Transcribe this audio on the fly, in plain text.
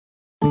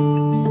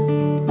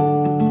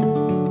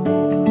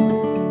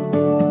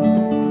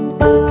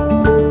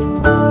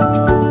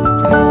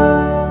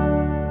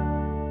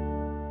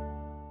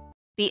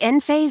The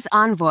Enphase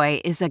Envoy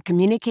is a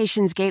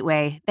communications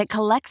gateway that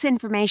collects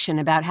information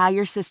about how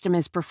your system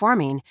is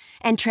performing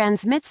and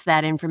transmits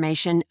that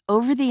information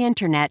over the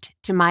internet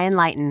to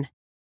MyEnlighten.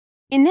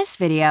 In this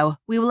video,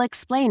 we will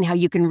explain how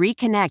you can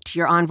reconnect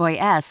your Envoy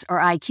S or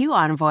IQ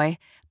Envoy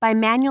by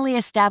manually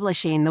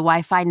establishing the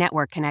Wi-Fi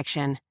network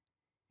connection.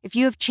 If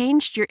you have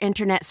changed your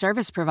internet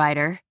service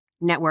provider,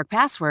 network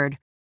password,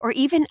 or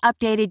even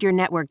updated your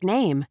network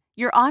name,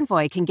 your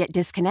Envoy can get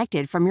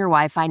disconnected from your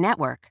Wi-Fi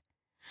network.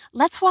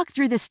 Let's walk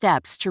through the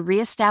steps to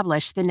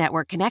re-establish the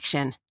network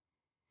connection.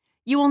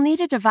 You will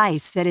need a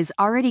device that is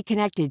already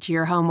connected to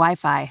your home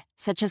Wi-Fi,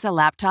 such as a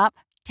laptop,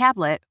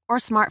 tablet, or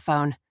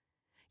smartphone.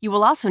 You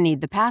will also need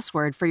the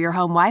password for your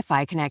home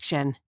Wi-Fi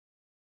connection.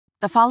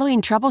 The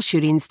following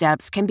troubleshooting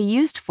steps can be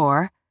used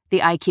for the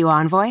IQ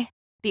Envoy,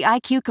 the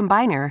IQ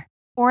Combiner,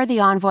 or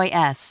the Envoy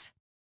S.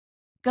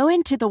 Go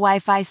into the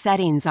Wi-Fi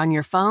settings on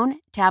your phone,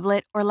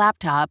 tablet, or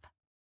laptop.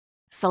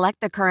 Select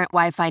the current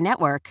Wi-Fi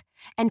network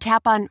and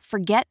tap on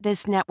Forget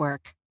this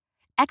network.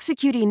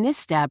 Executing this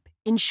step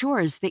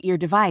ensures that your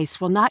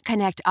device will not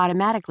connect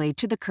automatically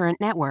to the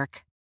current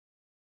network.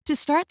 To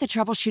start the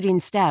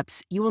troubleshooting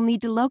steps, you will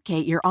need to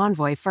locate your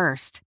Envoy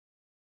first.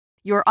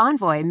 Your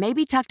Envoy may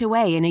be tucked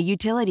away in a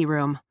utility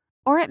room,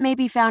 or it may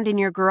be found in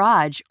your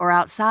garage or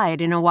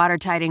outside in a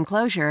watertight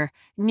enclosure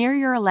near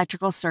your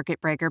electrical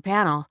circuit breaker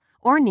panel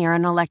or near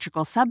an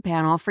electrical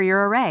subpanel for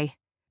your array.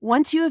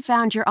 Once you have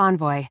found your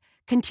Envoy,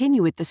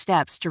 continue with the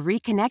steps to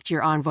reconnect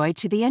your Envoy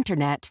to the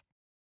internet.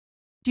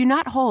 Do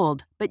not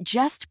hold, but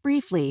just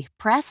briefly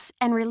press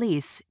and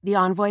release the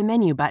Envoy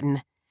menu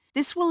button.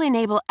 This will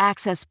enable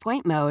Access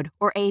Point Mode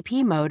or AP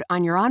mode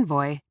on your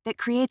Envoy that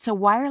creates a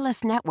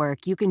wireless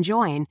network you can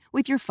join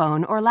with your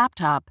phone or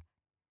laptop.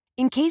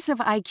 In case of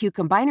IQ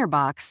Combiner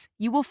box,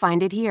 you will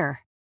find it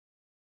here.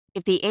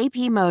 If the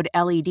AP mode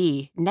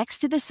LED next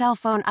to the cell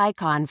phone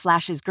icon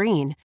flashes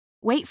green,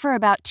 wait for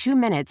about 2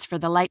 minutes for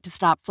the light to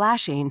stop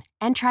flashing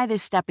and try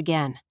this step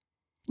again.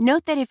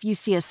 Note that if you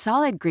see a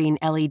solid green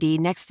LED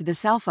next to the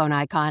cell phone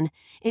icon,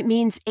 it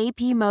means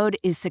AP mode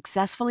is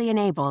successfully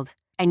enabled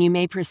and you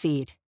may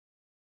proceed.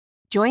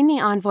 Join the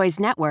Envoy's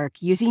network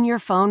using your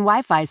phone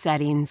Wi-Fi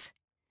settings.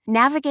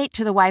 Navigate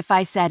to the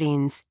Wi-Fi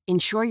settings,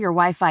 ensure your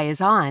Wi-Fi is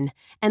on,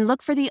 and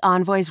look for the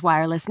Envoy's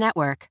wireless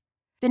network.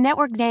 The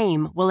network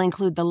name will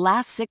include the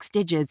last 6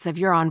 digits of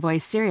your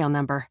Envoy's serial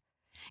number.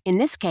 In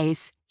this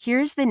case,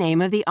 here's the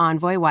name of the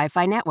Envoy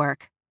Wi-Fi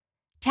network.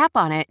 Tap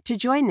on it to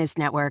join this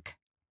network.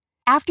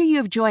 After you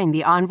have joined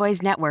the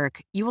Envoy's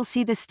network, you will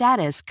see the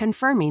status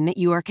confirming that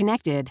you are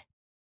connected.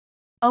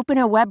 Open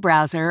a web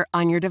browser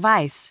on your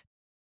device.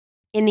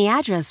 In the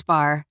address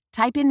bar,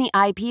 type in the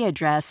IP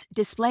address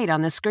displayed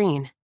on the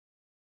screen.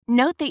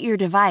 Note that your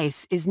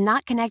device is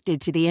not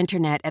connected to the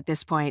internet at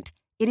this point.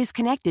 It is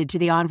connected to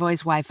the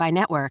Envoy's Wi-Fi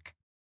network.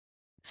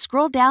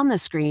 Scroll down the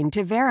screen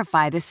to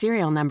verify the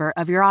serial number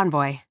of your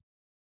Envoy.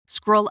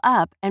 Scroll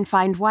up and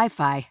find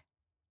Wi-Fi.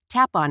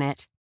 Tap on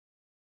it.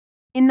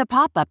 In the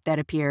pop-up that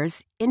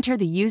appears, enter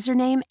the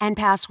username and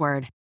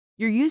password.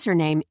 Your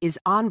username is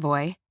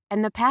Envoy,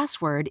 and the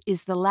password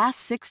is the last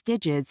 6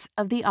 digits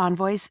of the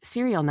Envoy's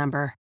serial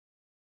number.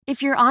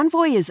 If your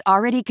Envoy is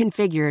already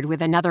configured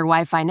with another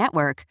Wi-Fi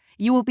network,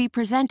 you will be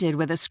presented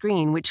with a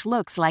screen which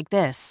looks like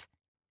this.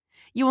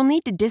 You will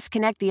need to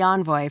disconnect the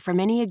Envoy from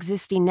any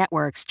existing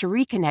networks to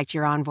reconnect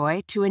your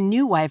Envoy to a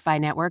new Wi-Fi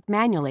network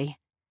manually.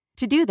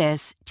 To do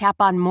this,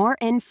 tap on More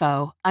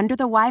Info under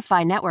the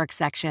Wi-Fi network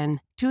section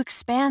to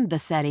expand the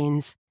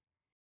settings,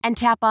 and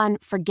tap on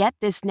Forget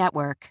this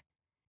network.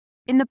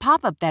 In the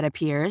pop-up that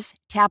appears,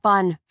 tap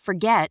on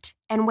Forget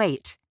and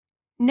wait.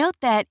 Note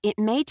that it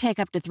may take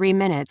up to 3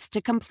 minutes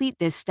to complete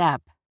this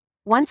step.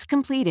 Once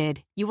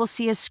completed, you will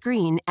see a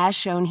screen as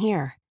shown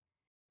here.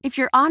 If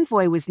your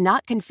Envoy was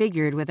not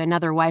configured with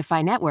another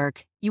Wi-Fi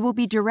network, you will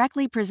be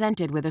directly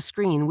presented with a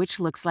screen which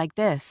looks like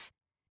this.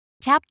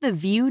 Tap the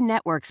View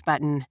Networks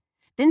button,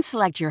 then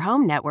select your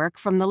home network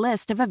from the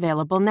list of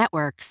available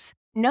networks.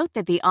 Note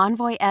that the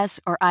Envoy S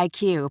or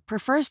IQ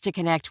prefers to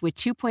connect with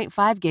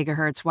 2.5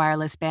 GHz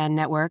wireless band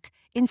network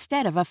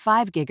instead of a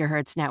 5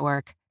 GHz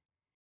network.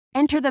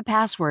 Enter the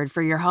password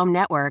for your home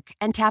network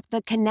and tap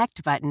the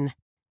Connect button.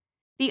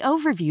 The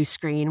overview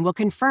screen will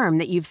confirm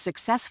that you've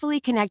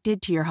successfully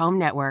connected to your home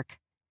network.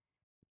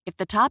 If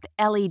the top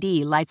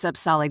LED lights up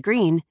solid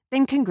green,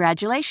 then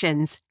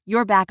congratulations,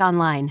 you're back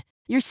online.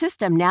 Your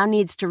system now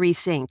needs to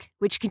resync,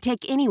 which can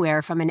take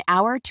anywhere from an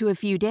hour to a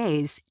few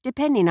days,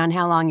 depending on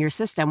how long your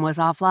system was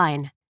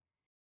offline.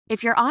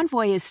 If your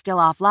Envoy is still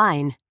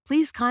offline,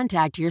 please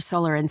contact your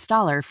solar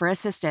installer for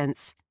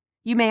assistance.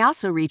 You may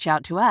also reach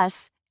out to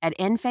us at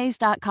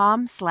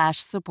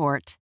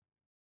Enphase.com/support.